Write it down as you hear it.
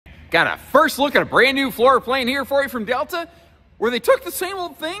Got a first look at a brand new floor plan here for you from Delta, where they took the same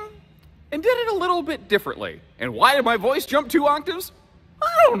old thing and did it a little bit differently. And why did my voice jump 2 octaves? I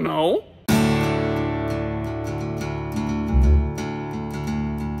don't know.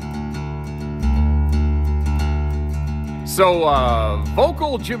 So,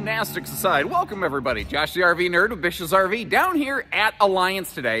 vocal gymnastics aside, welcome everybody. Josh the RV Nerd with Bish's RV down here at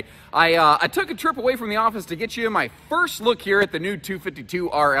Alliance today. I took a trip away from the office to get you my first look here at the new 252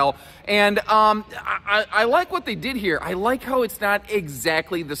 RL, and I like what they did here. I like how it's not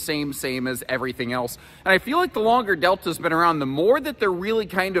exactly the same as everything else, and I feel like the longer Delta's been around, the more that they're really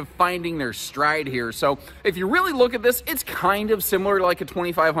kind of finding their stride here. So if you really look at this, it's kind of similar to like a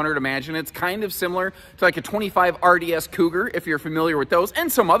 2500 Imagine. It's kind of similar to like a 25 RDS Cougar, if you're familiar with those,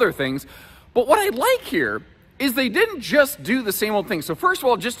 and some other things. But what I like here is they didn't just do the same old thing. So first of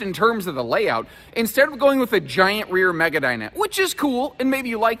all, just in terms of the layout, instead of going with a giant rear mega dinette, which is cool, and maybe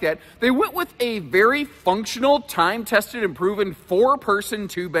you like that, they went with a very functional, time-tested, and proven 4-person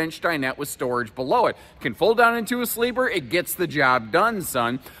 2-bench dinette with storage below it. It can fold down into a sleeper, it gets the job done,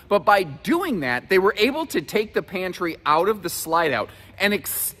 son. But by doing that, they were able to take the pantry out of the slide out and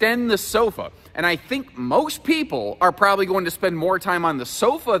extend the sofa. And I think most people are probably going to spend more time on the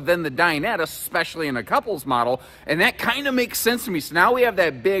sofa than the dinette, especially in a couples model, and that kind of makes sense to me. So now we have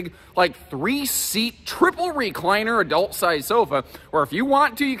that big, like, 3-seat, triple recliner adult-sized sofa, where if you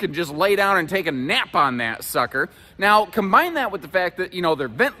want to, you can just lay down and take a nap on that sucker. Now, combine that with the fact that, you know, they're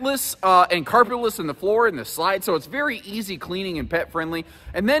ventless and carpetless in the floor and the slide, so it's very easy cleaning and pet-friendly.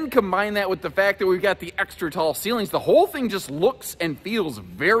 And then combine that with the fact that we've got the extra tall ceilings. The whole thing just looks and feels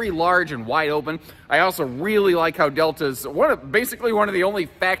very large and wide open. I also really like how Delta's basically one of the only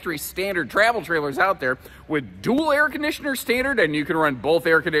factory standard travel trailers out there with dual air conditioner standard, and you can run both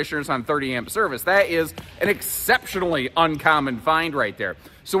air conditioners on 30 amp service. That is an exceptionally uncommon find right there.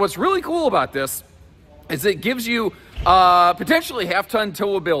 So what's really cool about this is it gives you potentially half-ton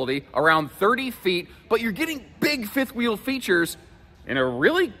towability around 30 feet, but you're getting big fifth wheel features in a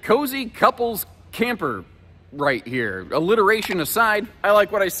really cozy couples camper right here. Alliteration aside, I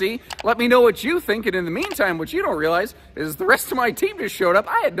like what I see. Let me know what you think, and in the meantime, what you don't realize is the rest of my team just showed up.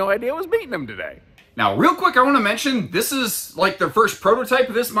 I had no idea I was meeting them today. Now, real quick, I want to mention, this is like their first prototype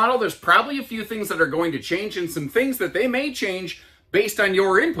of this model. There's probably a few things that are going to change and some things that they may change based on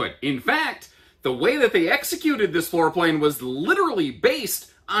your input. In fact, the way that they executed this floor plan was literally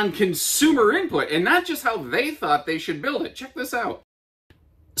based on consumer input and not just how they thought they should build it. Check this out.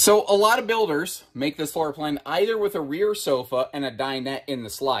 So a lot of builders make this floor plan either with a rear sofa and a dinette in the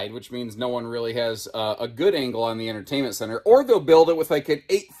slide, which means no one really has a good angle on the entertainment center, or they'll build it with like an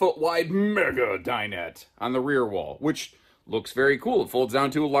 8-foot wide mega dinette on the rear wall, which looks very cool. It folds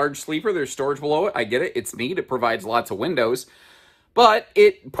down to a large sleeper. There's storage below it. I get it. It's neat. It provides lots of windows. But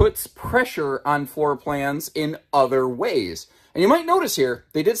it puts pressure on floor plans in other ways. And you might notice here,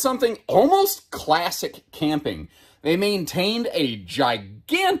 they did something almost classic camping. They maintained a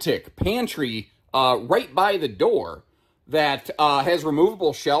gigantic pantry right by the door that has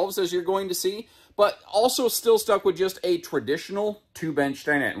removable shelves, as you're going to see, but also still stuck with just a traditional 2-bench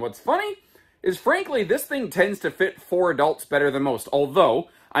dinette. And what's funny is, frankly, this thing tends to fit 4 adults better than most, although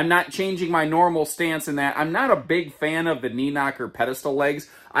I'm not changing my normal stance in that I'm not a big fan of the knee knocker pedestal legs.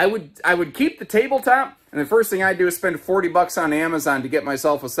 I would keep the tabletop, and the first thing I'd do is spend 40 bucks on Amazon to get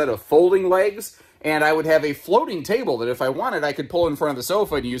myself a set of folding legs, and I would have a floating table that if I wanted, I could pull in front of the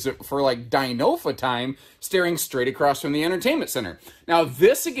sofa and use it for like Dinofa time, staring straight across from the entertainment center. Now,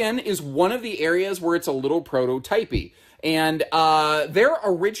 this again is one of the areas where it's a little prototypey. And their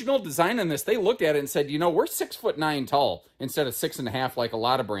original design on this, they looked at it and said, you know, we're 6'9" tall instead of 6.5 like a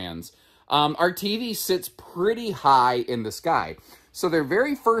lot of brands. Our TV sits pretty high in the sky. So their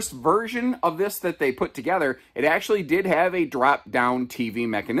very first version of this that they put together, it actually did have a drop-down TV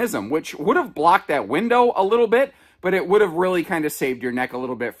mechanism, which would have blocked that window a little bit, but it would have really kind of saved your neck a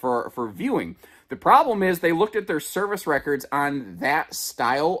little bit for viewing. The problem is they looked at their service records on that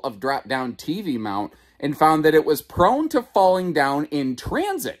style of drop-down TV mount and found that it was prone to falling down in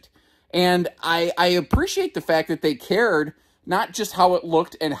transit. And I appreciate the fact that they cared not just how it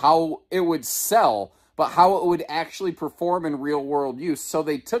looked and how it would sell, but how it would actually perform in real-world use. So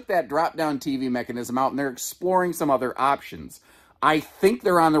they took that drop-down TV mechanism out, and they're exploring some other options. I think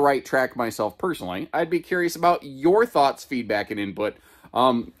they're on the right track myself, personally. I'd be curious about your thoughts, feedback, and input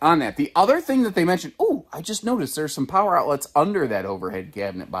on that. The other thing that they mentioned, oh, I just noticed there's some power outlets under that overhead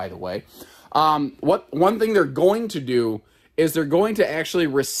cabinet, by the way. One thing they're going to do is they're going to actually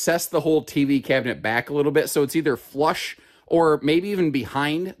recess the whole TV cabinet back a little bit, so it's either flush or maybe even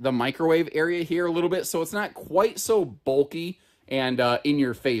behind the microwave area here a little bit, so it's not quite so bulky and in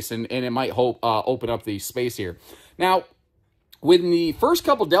your face, and it might open up the space here. Now, when the first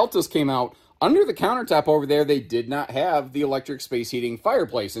couple Deltas came out, under the countertop over there, they did not have the electric space heating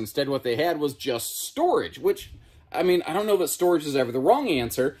fireplace. Instead, what they had was just storage, which, I mean, I don't know that storage is ever the wrong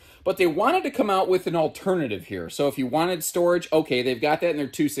answer, but they wanted to come out with an alternative here. So if you wanted storage, okay, they've got that in their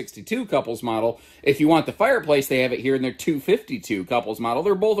 262 couples model. If you want the fireplace, they have it here in their 252 couples model.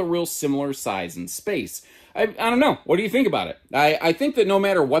 They're both a real similar size and space. I don't know. What do you think about it? I think that no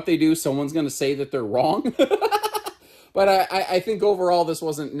matter what they do, someone's going to say that they're wrong. But I think overall this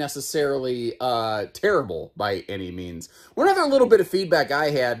wasn't necessarily terrible by any means. One other little bit of feedback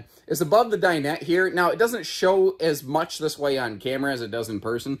I had is above the dinette here. Now, it doesn't show as much this way on camera as it does in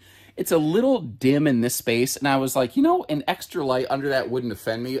person. It's a little dim in this space, and I was like, you know, an extra light under that wouldn't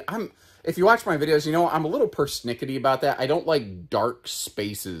offend me. If you watch my videos, you know I'm a little persnickety about that. I don't like dark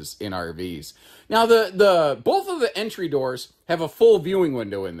spaces in RVs. Now, both of the entry doors have a full viewing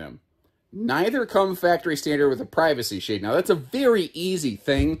window in them. Neither come factory standard with a privacy shade. Now, that's a very easy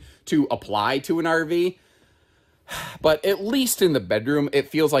thing to apply to an RV, but at least in the bedroom, it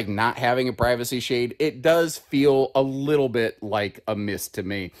feels like not having a privacy shade. It does feel a little bit like a miss to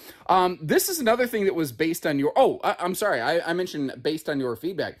me. This is another thing that was based on your... Oh, I'm sorry. I mentioned based on your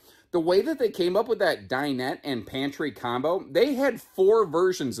feedback. The way that they came up with that dinette and pantry combo, they had 4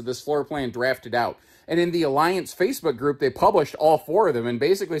 versions of this floor plan drafted out. And in the Alliance Facebook group, they published all 4 of them and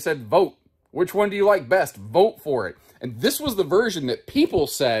basically said, vote. Which one do you like best? Vote for it. And this was the version that people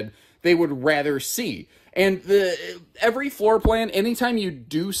said they would rather see. And every floor plan, anytime you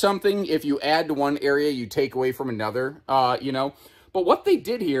do something, if you add to one area, you take away from another, you know. But what they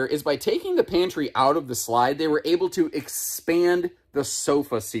did here is by taking the pantry out of the slide, they were able to expand the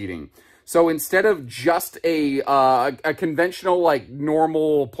sofa seating. So instead of just a conventional, like,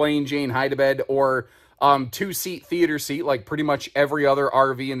 normal plain Jane hide-a-bed or 2-seat theater seat like pretty much every other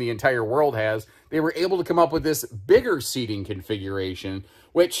RV in the entire world has, they were able to come up with this bigger seating configuration,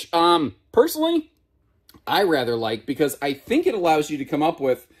 which personally I rather like, because I think it allows you to come up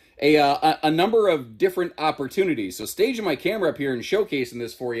with a number of different opportunities. So staging my camera up here and showcasing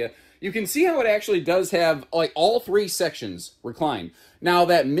this for you, you can see how it actually does have like all 3 sections reclined. Now,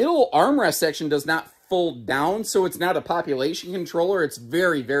 that middle armrest section does not fold down, so it's not a population controller. It's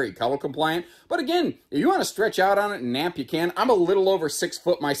very, very color compliant. But again, if you want to stretch out on it and nap, you can. I'm a little over 6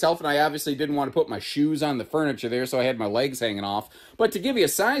 foot myself, and I obviously didn't want to put my shoes on the furniture there, so I had my legs hanging off. But to give you a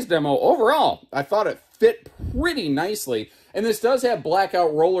size demo, overall, I thought it fit pretty nicely. And this does have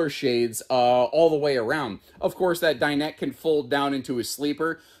blackout roller shades all the way around. Of course, that dinette can fold down into a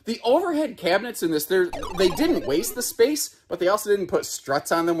sleeper. The overhead cabinets in this, they didn't waste the space, but they also didn't put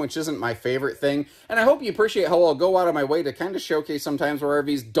struts on them, which isn't my favorite thing. And I hope you appreciate how I'll go out of my way to kind of showcase sometimes where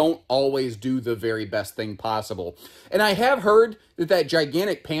RVs don't always do the very best thing possible. And I have heard that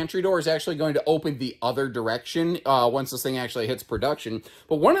gigantic pantry door is actually going to open the other direction once this thing actually hits production.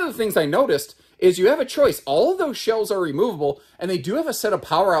 But one of the things I noticed is you have a choice. All of those shelves are removable, and they do have a set of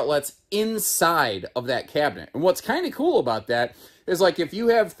power outlets inside of that cabinet. And what's kind of cool about that is, like, if you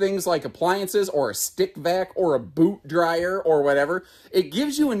have things like appliances or a stick vac or a boot dryer or whatever, it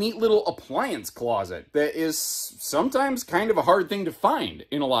gives you a neat little appliance closet that is sometimes kind of a hard thing to find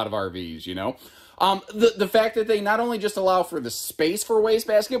in a lot of RVs, you know? The fact that they not only just allow for the space for a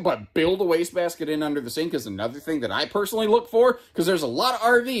wastebasket, but build a wastebasket in under the sink is another thing that I personally look for, because there's a lot of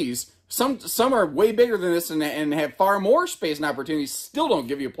RVs. Some are way bigger than this and have far more space and opportunities, still don't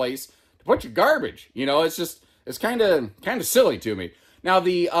give you a place to put your garbage. You know, it's just, it's kind of silly to me. Now,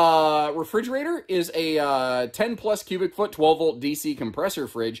 the refrigerator is a 10-plus cubic foot, 12-volt DC compressor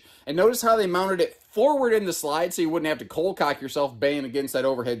fridge. And notice how they mounted it forward in the slide so you wouldn't have to cold cock yourself banging against that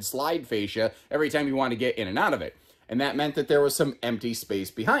overhead slide fascia every time you want to get in and out of it. And that meant that there was some empty space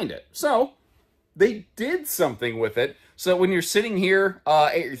behind it. So they did something with it. So when you're sitting here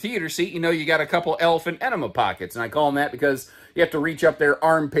at your theater seat, you know you got a couple elephant enema pockets. And I call them that because you have to reach up there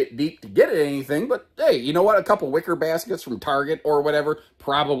armpit deep to get at anything. But hey, you know what? A couple wicker baskets from Target or whatever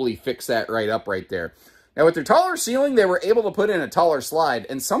probably fix that right up right there. Now, with their taller ceiling, they were able to put in a taller slide.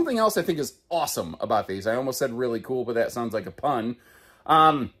 And something else I think is awesome about these, I almost said really cool, but that sounds like a pun.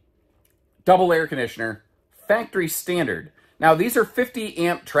 Double air conditioner, factory standard. Now, these are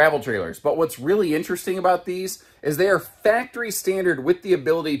 50-amp travel trailers, but what's really interesting about these is they are factory standard with the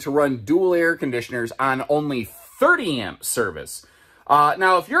ability to run dual air conditioners on only 30-amp service.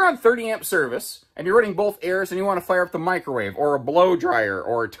 Now, if you're on 30 amp service and you're running both airs and you want to fire up the microwave or a blow dryer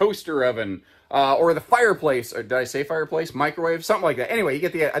or a toaster oven or the fireplace, or did I say fireplace? Microwave? Something like that. Anyway, you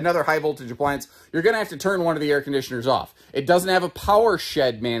get another high voltage appliance, you're going to have to turn one of the air conditioners off. It doesn't have a power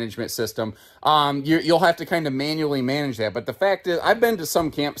shed management system. You'll have to kind of manually manage that. But the fact is, I've been to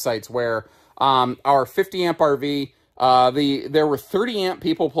some campsites where our 50 amp RV, there were 30 amp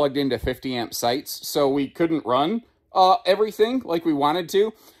people plugged into 50 amp sites, so we couldn't run everything like we wanted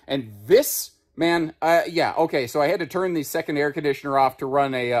to. And this, man, yeah, okay, so I had to turn the second air conditioner off to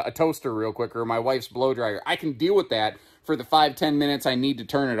run a toaster real quick, or my wife's blow dryer. I can deal with that for the 5-10 minutes I need to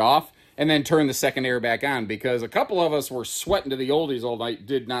turn it off, and then turn the second air back on, because a couple of us were sweating to the oldies all night,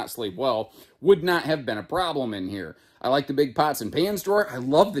 did not sleep well. Would not have been a problem in here. I like the big pots and pans drawer. I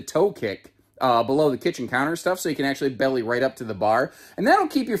love the toe kick below the kitchen counter stuff, so you can actually belly right up to the bar. And that'll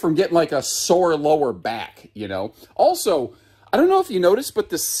keep you from getting like a sore lower back, you know. Also, I don't know if you noticed,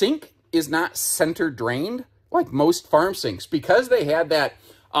 but the sink is not center drained like most farm sinks. Because they had that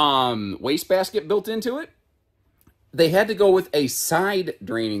wastebasket built into it, they had to go with a side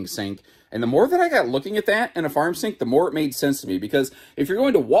draining sink. And the more that I got looking at that in a farm sink, the more it made sense to me. Because if you're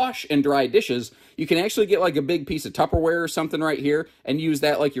going to wash and dry dishes, you can actually get like a big piece of Tupperware or something right here and use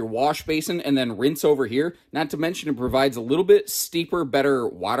that like your wash basin and then rinse over here. Not to mention it provides a little bit steeper, better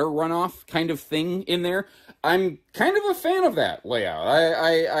water runoff kind of thing in there. I'm kind of a fan of that layout.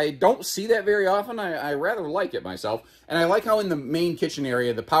 I don't see that very often. I rather like it myself. And I like how in the main kitchen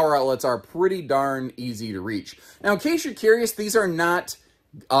area, the power outlets are pretty darn easy to reach. Now, in case you're curious, these are not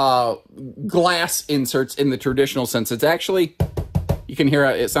glass inserts in the traditional sense. It's actually, you can hear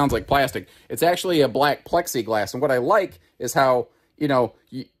it sounds like plastic. It's actually a black plexiglass. And what I like is how, you know,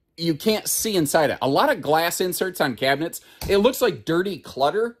 you can't see inside it. A lot of glass inserts on cabinets, it looks like dirty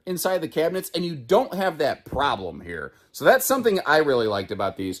clutter inside the cabinets, and you don't have that problem here. So that's something I really liked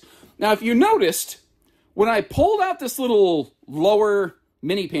about these. Now, if you noticed, when I pulled out this little lower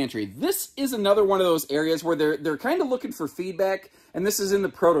mini pantry, this is another one of those areas where they're kind of looking for feedback, and this is in the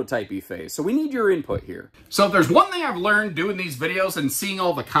prototypey phase. So we need your input here. So if there's one thing I've learned doing these videos and seeing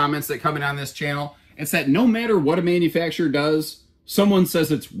all the comments that come in on this channel, it's that no matter what a manufacturer does, someone says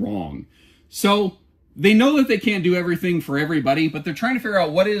it's wrong. So they know that they can't do everything for everybody, but they're trying to figure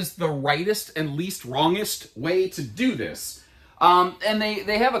out what is the rightest and least wrongest way to do this. And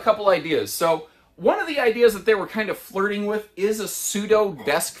they have a couple ideas. So one of the ideas that they were kind of flirting with is a pseudo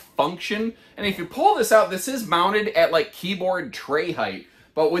desk function. And if you pull this out, this is mounted at like keyboard tray height,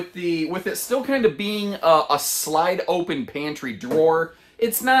 but with it still kind of being a slide open pantry drawer,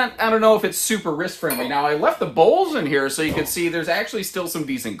 it's not, I don't know if it's super wrist friendly. Now, I left the bowls in here so you can see there's actually still some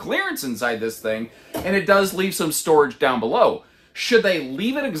decent clearance inside this thing, and it does leave some storage down below. Should they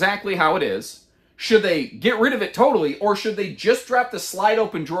leave it exactly how it is? Should they get rid of it totally? Or should they just drop the slide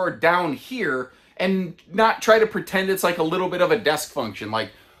open drawer down here and not try to pretend it's like a little bit of a desk function? Like,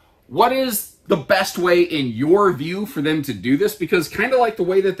 what is the best way in your view for them to do this? Because kind of like the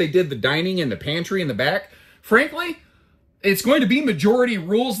way that they did the dining and the pantry in the back, frankly, it's going to be majority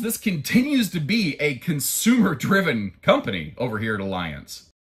rules. This continues to be a consumer-driven company over here at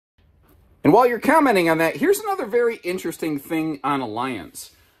Alliance. And while you're commenting on that, here's another very interesting thing on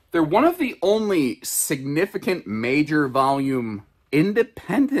Alliance. They're one of the only significant major volume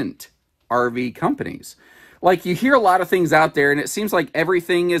independent RV companies. Like, you hear a lot of things out there, and it seems like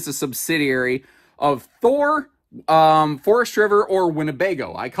everything is a subsidiary of Thor, Forest River, or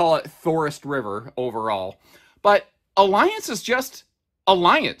Winnebago. I call it Forest River overall. But Alliance is just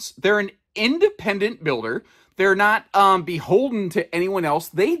Alliance. They're an independent builder. They're not beholden to anyone else.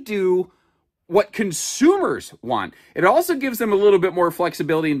 They do what consumers want. It also gives them a little bit more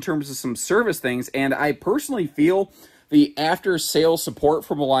flexibility in terms of some service things, and I personally feel the after-sales support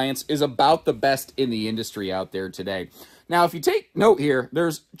from Alliance is about the best in the industry out there today. Now, if you take note here,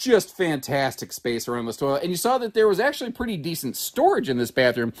 there's just fantastic space around this toilet, and you saw that there was actually pretty decent storage in this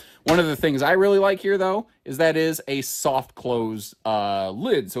bathroom. One of the things I really like here, though, is that is a soft close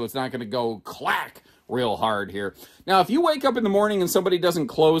lid, so it's not going to go clack real hard here. Now, if you wake up in the morning and somebody doesn't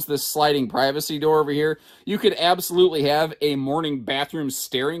close this sliding privacy door over here, you could absolutely have a morning bathroom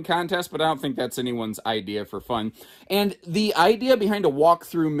staring contest, but I don't think that's anyone's idea for fun. And the idea behind a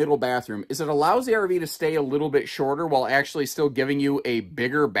walk-through middle bathroom is it allows the RV to stay a little bit shorter while actually still giving you a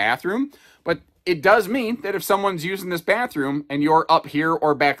bigger bathroom. But it does mean that if someone's using this bathroom and you're up here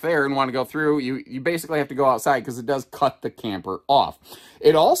or back there and want to go through, you basically have to go outside because it does cut the camper off.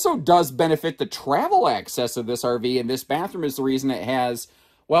 It also does benefit the travel access of this RV, and this bathroom is the reason it has,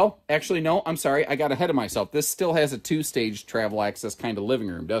 well, actually, no, I'm sorry, I got ahead of myself. This still has a two-stage travel access kind of living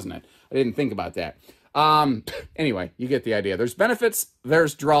room, doesn't it? I didn't think about that. Anyway, you get the idea. There's benefits,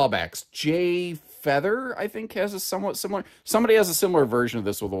 there's drawbacks. Jay Feather, I think, has a somewhat similar, somebody has a similar version of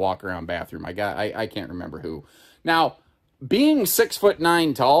this with a walk-around bathroom. I can't remember who. Now, being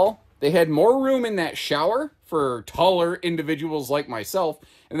 6'9" tall, they had more room in that shower for taller individuals like myself,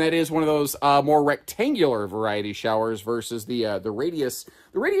 and that is one of those more rectangular variety showers versus the radius.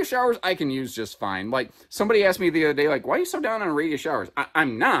 The radius showers I can use just fine. Like, somebody asked me the other day, like, why are you so down on radius showers?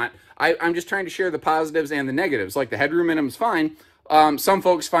 I'm not. I'm just trying to share the positives and the negatives. Like, the headroom in them is fine. Some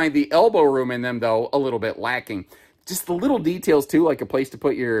folks find the elbow room in them, though, a little bit lacking. Just the little details, too, like a place to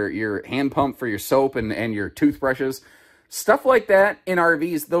put your hand pump for your soap and your toothbrushes. Stuff like that in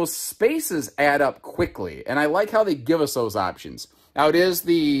RVs, those spaces add up quickly, and I like how they give us those options. Now, it is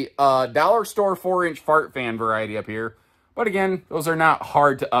the dollar store 4-inch fart fan variety up here, but again, those are not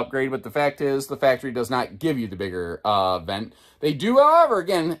hard to upgrade, but the fact is the factory does not give you the bigger vent. They do, however,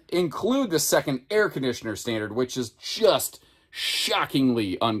 again, include the second air conditioner standard, which is just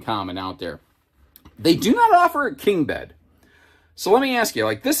shockingly uncommon out there. They do not offer a king bed. So let me ask you,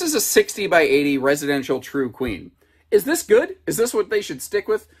 like, this is a 60 by 80 residential true queen. Is this good? Is this what they should stick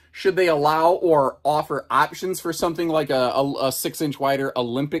with? Should they allow or offer options for something like a 6-inch wider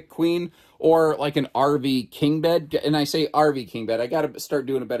Olympic queen or like an RV king bed? And I say RV king bed. I got to start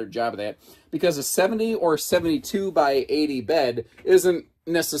doing a better job of that because a 70 or 72 by 80 bed isn't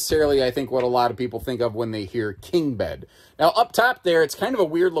necessarily, I think, what a lot of people think of when they hear king bed. Now, up top there, it's kind of a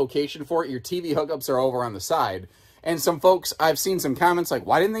weird location for it. Your TV hookups are over on the side. And some folks, I've seen some comments like,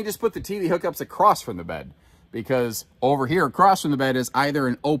 why didn't they just put the TV hookups across from the bed? Because over here across from the bed is either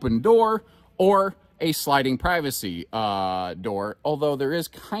an open door or a sliding privacy door, although there is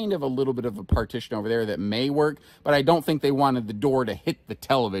kind of a little bit of a partition over there that may work, but I don't think they wanted the door to hit the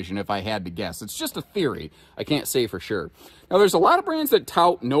television if I had to guess. It's just a theory. I can't say for sure. Now, there's a lot of brands that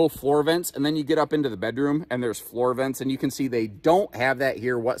tout no floor vents, and then you get up into the bedroom and there's floor vents, and you can see they don't have that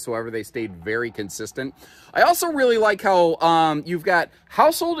here whatsoever. They stayed very consistent. I also really like how you've got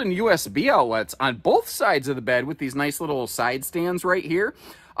household and USB outlets on both sides of the bed with these nice little side stands right here.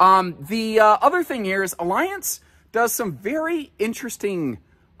 The other thing here is Alliance does some very interesting,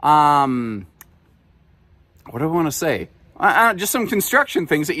 what do I want to say? Just some construction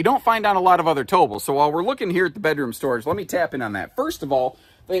things that you don't find on a lot of other towables. So while we're looking here at the bedroom storage, let me tap in on that. First of all,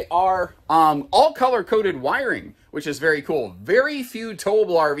 they are all color-coded wiring, which is very cool. Very few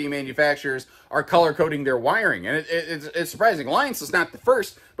towable RV manufacturers are color-coding their wiring. And it's surprising. Alliance is not the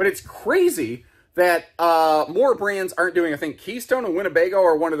first, but it's crazy that more brands aren't doing. I think Keystone and Winnebago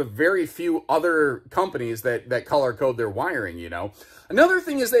are one of the very few other companies that color code their wiring, you know. Another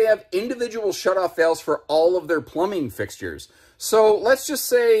thing is they have individual shutoff valves for all of their plumbing fixtures. So let's just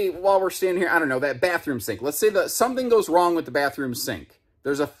say while we're standing here, I don't know, that bathroom sink. Let's say that something goes wrong with the bathroom sink.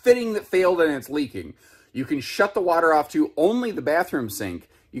 There's a fitting that failed and it's leaking. You can shut the water off to only the bathroom sink.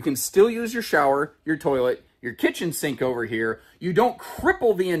 You can still use your shower, your toilet, your kitchen sink over here. You don't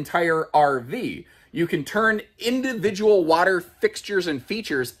cripple the entire RV. You can turn individual water fixtures and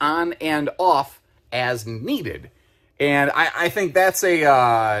features on and off as needed. And I think that's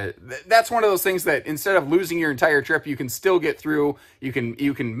that's one of those things that instead of losing your entire trip, you can still get through. You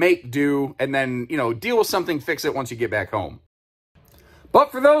can make do and then, you know, deal with something, fix it once you get back home.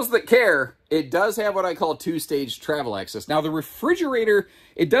 But for those that care, it does have what I call two-stage travel access. Now, the refrigerator,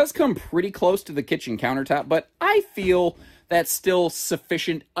 it does come pretty close to the kitchen countertop, but I feel that's still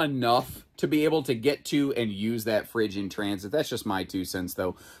sufficient enough to be able to get to and use that fridge in transit. That's just my 2 cents,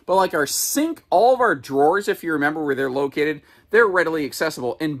 though. But like our sink, all of our drawers, if you remember where they're located, they're readily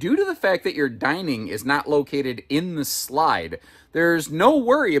accessible. And due to the fact that your dining is not located in the slide, there's no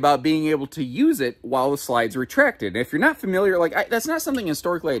worry about being able to use it while the slide's retracted. And if you're not familiar, like that's not something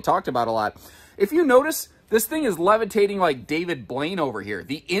historically I talked about a lot. If you notice, this thing is levitating like David Blaine over here.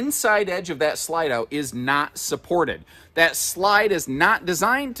 The inside edge of that slide out is not supported. That slide is not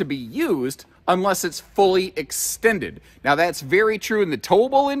designed to be used unless it's fully extended. Now, that's very true in the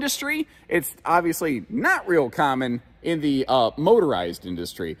towable industry. It's obviously not real common in the motorized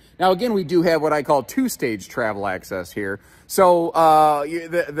industry. Now, again, we do have what I call two-stage travel access here. So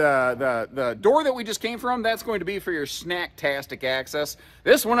the door that we just came from, that's going to be for your snack-tastic access.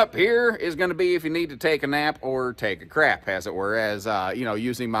 This one up here is going to be if you need to take a nap or take a crap, as it were, as, you know,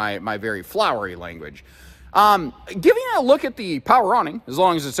 using my very flowery language. Giving a look at the power awning, as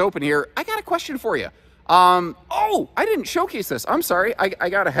long as it's open here, I got a question for you. Oh, I didn't showcase this. I'm sorry. I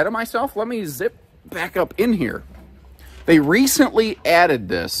got ahead of myself. Let me zip back up in here. They recently added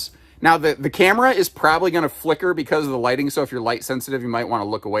this. Now, the camera is probably going to flicker because of the lighting, so if you're light sensitive, you might want to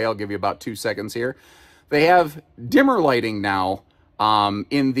look away. I'll give you about 2 seconds here. They have dimmer lighting now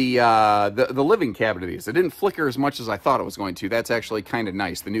in the living cavity of these. It didn't flicker as much as I thought it was going to. That's actually kind of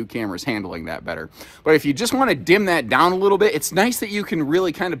nice. The new camera's handling that better. But if you just want to dim that down a little bit, it's nice that you can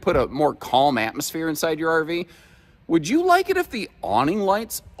really kind of put a more calm atmosphere inside your RV. Would you like it if the awning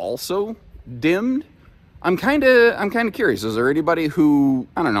lights also dimmed? I'm kind of curious. Is there anybody who,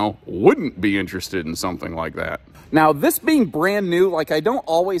 I don't know, wouldn't be interested in something like that? Now, this being brand new, like, I don't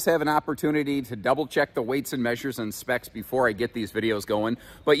always have an opportunity to double check the weights and measures and specs before I get these videos going,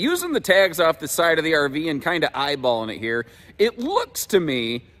 but using the tags off the side of the RV and kind of eyeballing it here, it looks to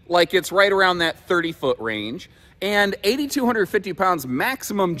me like it's right around that 30-foot range and 8,250 pounds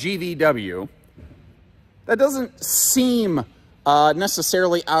maximum GVW. That doesn't seem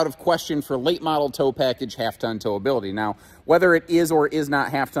necessarily out of question for late model tow package half-ton towability. Now, whether it is or is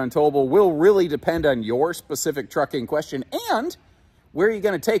not half-ton towable will really depend on your specific truck in question and where are you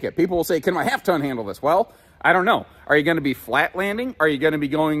going to take it. People will say, can my half-ton handle this? Well, I don't know. Are you going to be flat landing? Are you going to be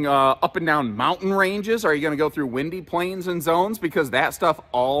going up and down mountain ranges? Are you going to go through windy plains and zones? Because that stuff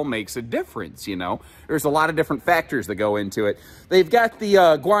all makes a difference, you know. There's a lot of different factors that go into it. They've got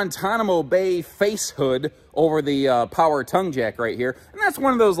the Guantanamo Bay face hood over the power tongue jack right here. And that's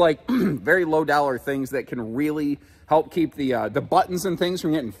one of those, like, very low-dollar things that can really help keep the buttons and things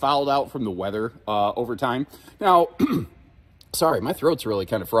from getting fouled out from the weather over time. Now, sorry, my throat's really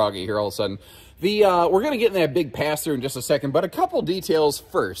kind of froggy here all of a sudden. We're going to get in that big pass-through in just a second, but a couple details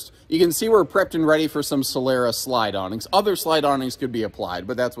first. You can see we're prepped and ready for some Solera slide awnings. Other slide awnings could be applied,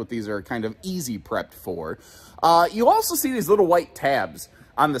 but that's what these are kind of easy prepped for. You also see these little white tabs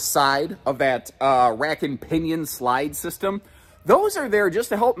on the side of that rack and pinion slide system. Those are there just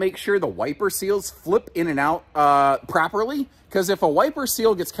to help make sure the wiper seals flip in and out properly, because if a wiper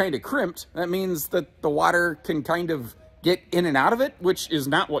seal gets kind of crimped, that means that the water can kind of get in and out of it, which is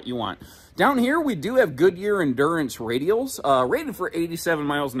not what you want. Down here, we do have Goodyear Endurance radials, rated for 87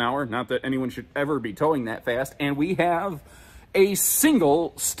 miles an hour. Not that anyone should ever be towing that fast. And we have a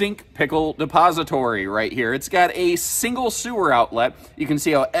single stink pickle depository right here. It's got a single sewer outlet. You can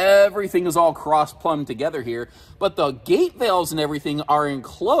see how everything is all cross-plumbed together here. But the gate valves and everything are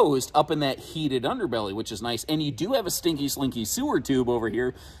enclosed up in that heated underbelly, which is nice. And you do have a stinky slinky sewer tube over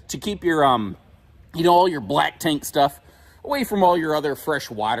here to keep your, you know, all your black tank stuff away from all your other fresh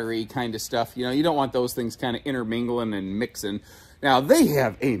watery kind of stuff. You know, you don't want those things kind of intermingling and mixing. Now, they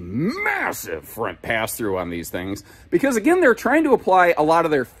have a massive front pass-through on these things because, again, they're trying to apply a lot of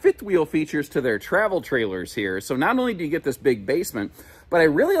their fifth wheel features to their travel trailers here. So not only do you get this big basement, but I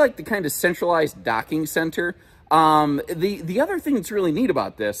really like the kind of centralized docking center. The other thing that's really neat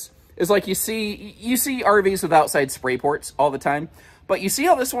about this is, like, you see RVs with outside spray ports all the time, but you see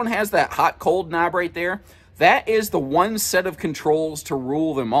how this one has that hot-cold knob right there? That is the one set of controls to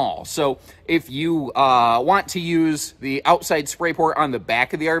rule them all. So if you want to use the outside spray port on the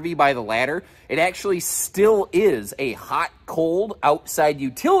back of the RV by the ladder, it actually still is a hot-cold outside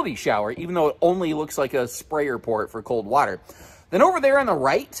utility shower, even though it only looks like a sprayer port for cold water. Then over there on the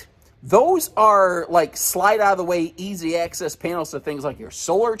right, those are like slide out of the way, easy access panels to things like your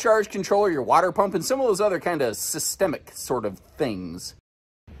solar charge controller, your water pump, and some of those other kind of systemic sort of things.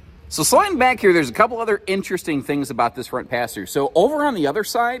 So sliding back here, there's a couple other interesting things about this front pass-through. So over on the other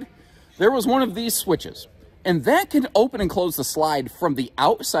side, there was one of these switches. And that can open and close the slide from the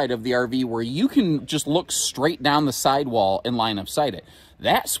outside of the RV where you can just look straight down the sidewall and line of sight it.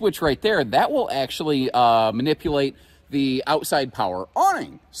 That switch right there, that will actually manipulate the outside power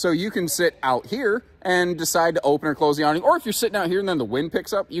awning. So you can sit out here and decide to open or close the awning. Or if you're sitting out here and then the wind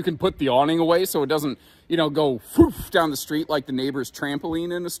picks up, you can put the awning away so it doesn't, you know, go whoosh down the street like the neighbor's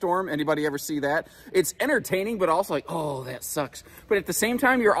trampoline in a storm. Anybody ever see that? It's entertaining, but also like, oh, that sucks. But at the same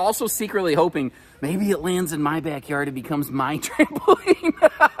time, you're also secretly hoping maybe it lands in my backyard and becomes my trampoline.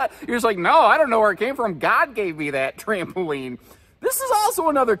 You're just like, no, I don't know where it came from. God gave me that trampoline. This is also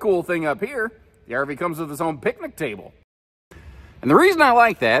another cool thing up here. The RV comes with its own picnic table. And the reason I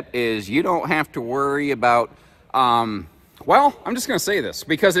like that is you don't have to worry about, well, I'm just going to say this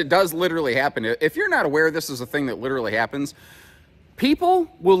because it does literally happen. If you're not aware this is a thing that literally happens, people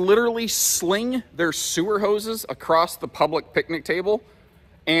will literally sling their sewer hoses across the public picnic table.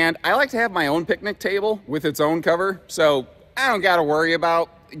 And I like to have my own picnic table with its own cover, so I don't got to worry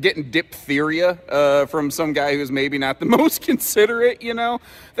about getting diphtheria from some guy who's maybe not the most considerate, you know?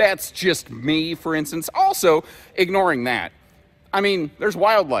 That's just me, for instance. Also, ignoring that, I mean, there's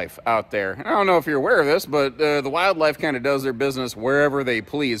wildlife out there. I don't know if you're aware of this, but the wildlife kind of does their business wherever they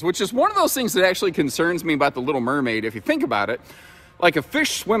please, which is one of those things that actually concerns me about The Little Mermaid, if you think about it. Like a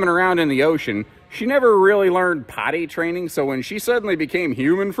fish swimming around in the ocean she never really learned potty training, so when she suddenly became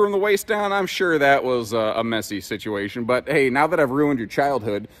human from the waist down, I'm sure that was a messy situation. But hey, now that I've ruined your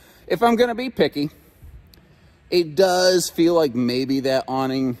childhood, if I'm gonna be picky, it does feel like maybe that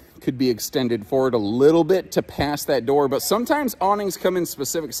awning could be extended forward a little bit to pass that door, but sometimes awnings come in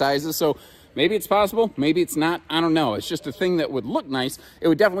specific sizes, so maybe it's possible, maybe it's not, I don't know. It's just a thing that would look nice. It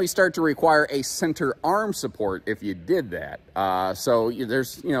would definitely start to require a center arm support if you did that. So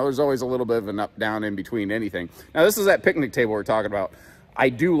there's always a little bit of an up down in between anything. Now this is that picnic table we're talking about. I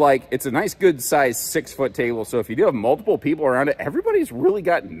do like, it's a nice good size 6-foot table, so if you do have multiple people around it, everybody's really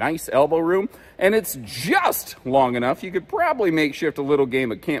got nice elbow room, and it's just long enough. You could probably makeshift a little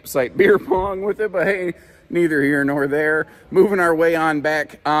game of campsite beer pong with it, but hey, neither here nor there. Moving our way on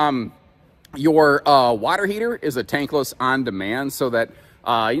back, your water heater is a tankless on demand, so that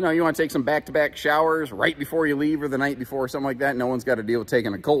you want to take some back-to-back showers right before you leave or the night before, something like that. No one's got to deal with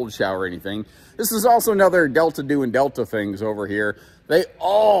taking a cold shower or anything. This is also another Delta doing Delta things over here. They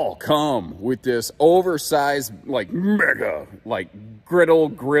all come with this oversized, like mega, like griddle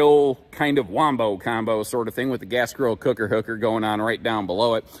grill kind of wombo combo sort of thing with the gas grill cooker hooker going on right down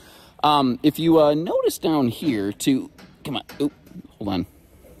below it. If you notice down here come on, oop, hold on.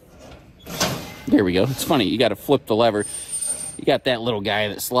 There we go. It's funny, you got to flip the lever. You got that little guy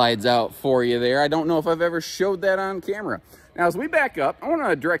that slides out for you there. I don't know if I've ever showed that on camera. Now, as we back up, I want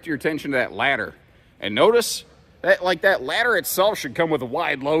to direct your attention to that ladder. And notice that, like, that ladder itself should come with a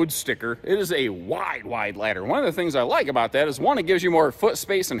wide load sticker. It is a wide ladder. One of the things I like about that is, one, it gives you more foot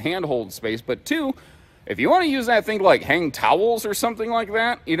space and handhold space. But two, if you want to use that thing to, like, hang towels or something like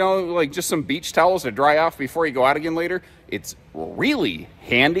that, like just some beach towels to dry off before you go out again later, it's really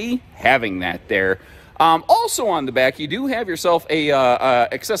handy having that there. Also on the back, you do have yourself a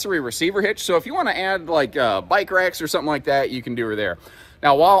accessory receiver hitch. So if you want to add like bike racks or something like that, you can do her there.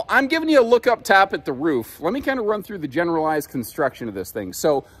 Now, while I'm giving you a look up top at the roof, let me kind of run through the generalized construction of this thing.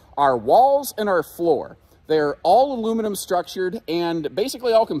 So our walls and our floor, they're all aluminum structured and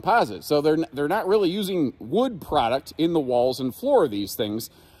basically all composite. So they're not really using wood product in the walls and floor of these things,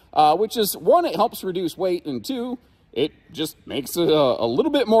 which is, one, it helps reduce weight, and two, it just makes it a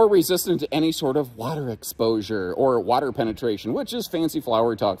little bit more resistant to any sort of water exposure or water penetration, which is fancy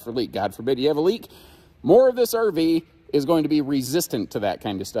flower talk for leak. God forbid you have a leak. More of this RV is going to be resistant to that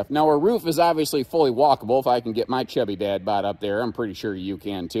kind of stuff. Now, our roof is obviously fully walkable. If I can get my chubby dad bod up there, I'm pretty sure you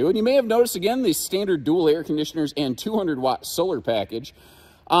can too. And you may have noticed, again, these standard dual air conditioners and 200-watt solar package.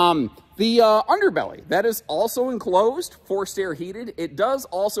 The underbelly, that is also enclosed, forced air heated. It does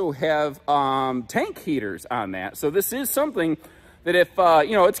also have tank heaters on that. So this is something that if,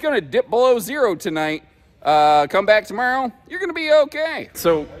 it's going to dip below zero tonight, come back tomorrow, you're going to be okay.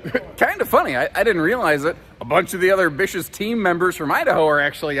 So kind of funny. I didn't realize it. A bunch of the other Bish's team members from Idaho are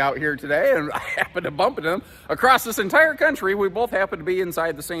actually out here today, and I happened to bump into them across this entire country. We both happen to be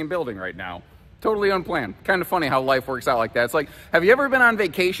inside the same building right now. Totally unplanned. Kind of funny how life works out like that. It's like, have you ever been on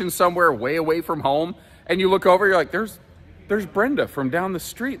vacation somewhere way away from home and you look over, you're like, there's Brenda from down the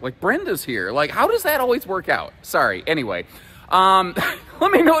street. Like, Brenda's here. Like, how does that always work out? Sorry. Anyway,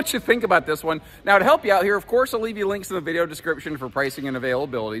 let me know what you think about this one. Now, to help you out here, of course, I'll leave you links in the video description for pricing and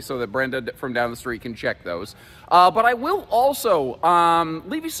availability so that Brenda from down the street can check those. But I will also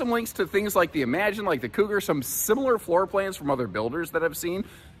leave you some links to things like the Imagine, like the Cougar, some similar floor plans from other builders that I've seen.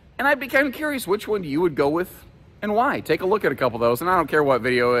 And I'd be kind of curious which one you would go with and why. Take a look at a couple of those, and I don't care what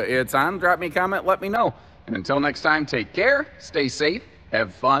video it's on. Drop me a comment, let me know. And until next time, take care, stay safe,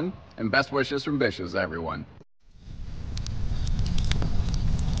 have fun, and best wishes from Bish's, everyone.